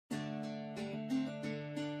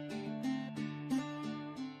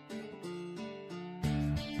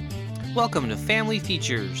Welcome to Family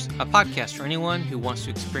Features, a podcast for anyone who wants to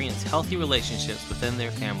experience healthy relationships within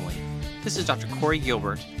their family. This is Dr. Corey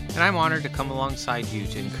Gilbert, and I'm honored to come alongside you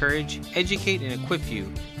to encourage, educate, and equip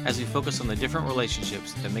you as we focus on the different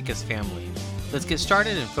relationships that make us family. Let's get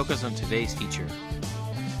started and focus on today's feature.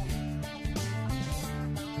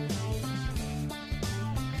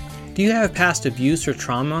 Do you have past abuse or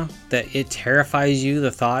trauma that it terrifies you,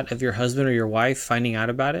 the thought of your husband or your wife finding out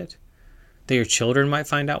about it? That your children might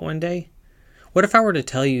find out one day? What if I were to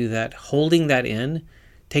tell you that holding that in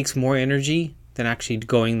takes more energy than actually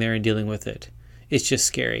going there and dealing with it? It's just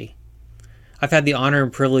scary. I've had the honor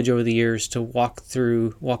and privilege over the years to walk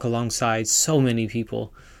alongside so many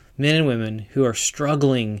people, men and women, who are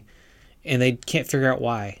struggling and they can't figure out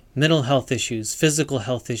why. Mental health issues, physical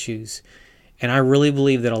health issues. And I really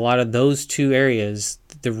believe that a lot of those two areas,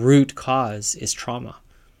 the root cause is trauma.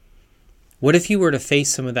 What if you were to face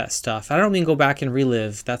some of that stuff? I don't mean go back and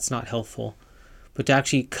relive. That's not helpful. But to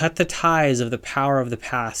actually cut the ties of the power of the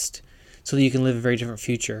past so that you can live a very different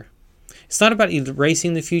future. It's not about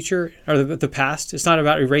erasing the future or the past. It's not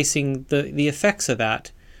about erasing the effects of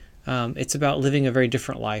that. It's about living a very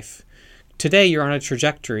different life. Today, you're on a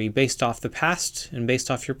trajectory based off the past and based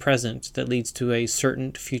off your present that leads to a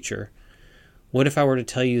certain future. What if I were to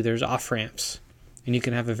tell you there's off-ramps and you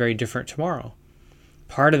can have a very different tomorrow?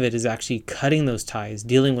 Part of it is actually cutting those ties,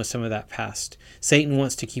 dealing with some of that past. Satan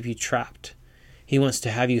wants to keep you trapped. He wants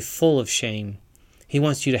to have you full of shame. He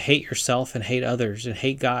wants you to hate yourself and hate others and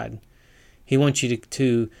hate God. He wants you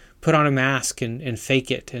to put on a mask and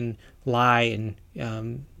fake it and lie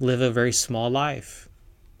and live a very small life.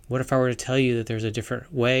 What if I were to tell you that there's a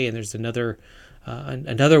different way and there's another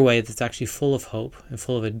way that's actually full of hope and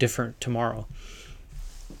full of a different tomorrow?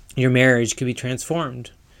 Your marriage could be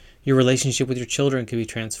transformed. Your relationship with your children could be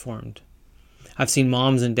transformed. I've seen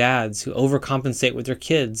moms and dads who overcompensate with their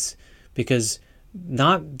kids because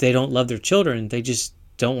not they don't love their children, they just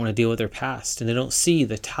don't want to deal with their past, and they don't see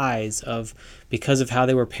the ties of because of how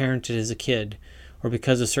they were parented as a kid or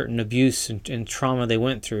because of certain abuse and trauma they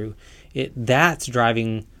went through. That's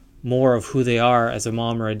driving more of who they are as a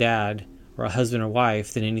mom or a dad or a husband or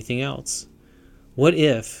wife than anything else. What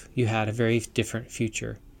if you had a very different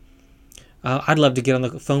future? I'd love to get on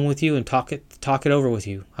the phone with you and talk it over with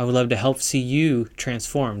you. I would love to help see you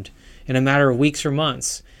transformed in a matter of weeks or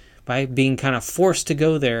months by being kind of forced to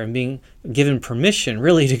go there and being given permission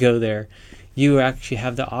really to go there. You actually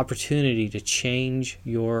have the opportunity to change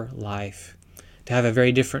your life, to have a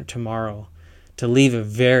very different tomorrow, to leave a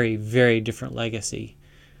very, very different legacy.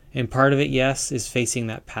 And part of it, yes, is facing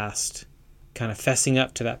that past, kind of fessing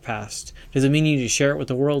up to that past. Does it mean you need to share it with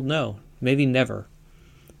the world? No, maybe never.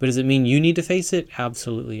 But does it mean you need to face it?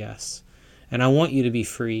 Absolutely yes. And I want you to be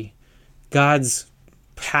free. God's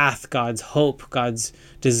path, God's hope, God's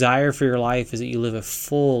desire for your life is that you live a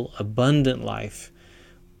full, abundant life.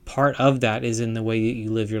 Part of that is in the way that you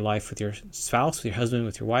live your life with your spouse, with your husband,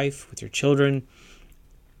 with your wife, with your children.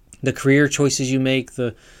 The career choices you make,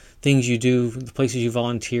 the things you do, the places you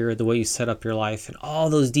volunteer, the way you set up your life, and all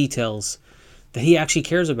those details that He actually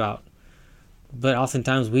cares about. But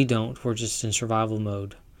oftentimes we don't. We're just in survival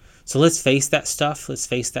mode. So let's face that stuff. Let's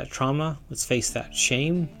face that trauma. Let's face that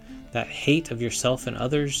shame, that hate of yourself and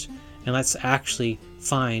others, and let's actually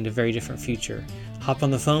find a very different future. Hop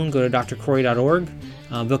on the phone, go to drcorey.org,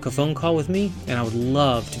 book a phone call with me, and I would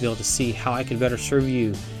love to be able to see how I can better serve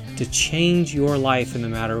you to change your life in the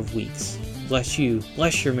matter of weeks. Bless you,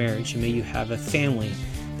 bless your marriage, and may you have a family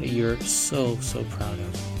that you're so, so proud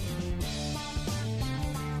of.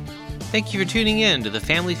 Thank you for tuning in to the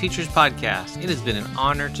Family Features Podcast. It has been an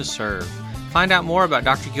honor to serve. Find out more about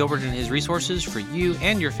Dr. Gilbert and his resources for you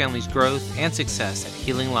and your family's growth and success at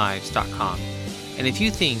healinglives.com. And if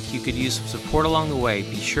you think you could use some support along the way,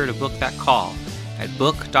 be sure to book that call at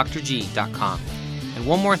bookdrg.com. And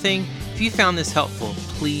one more thing, if you found this helpful,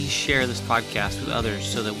 please share this podcast with others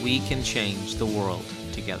so that we can change the world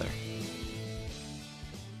together.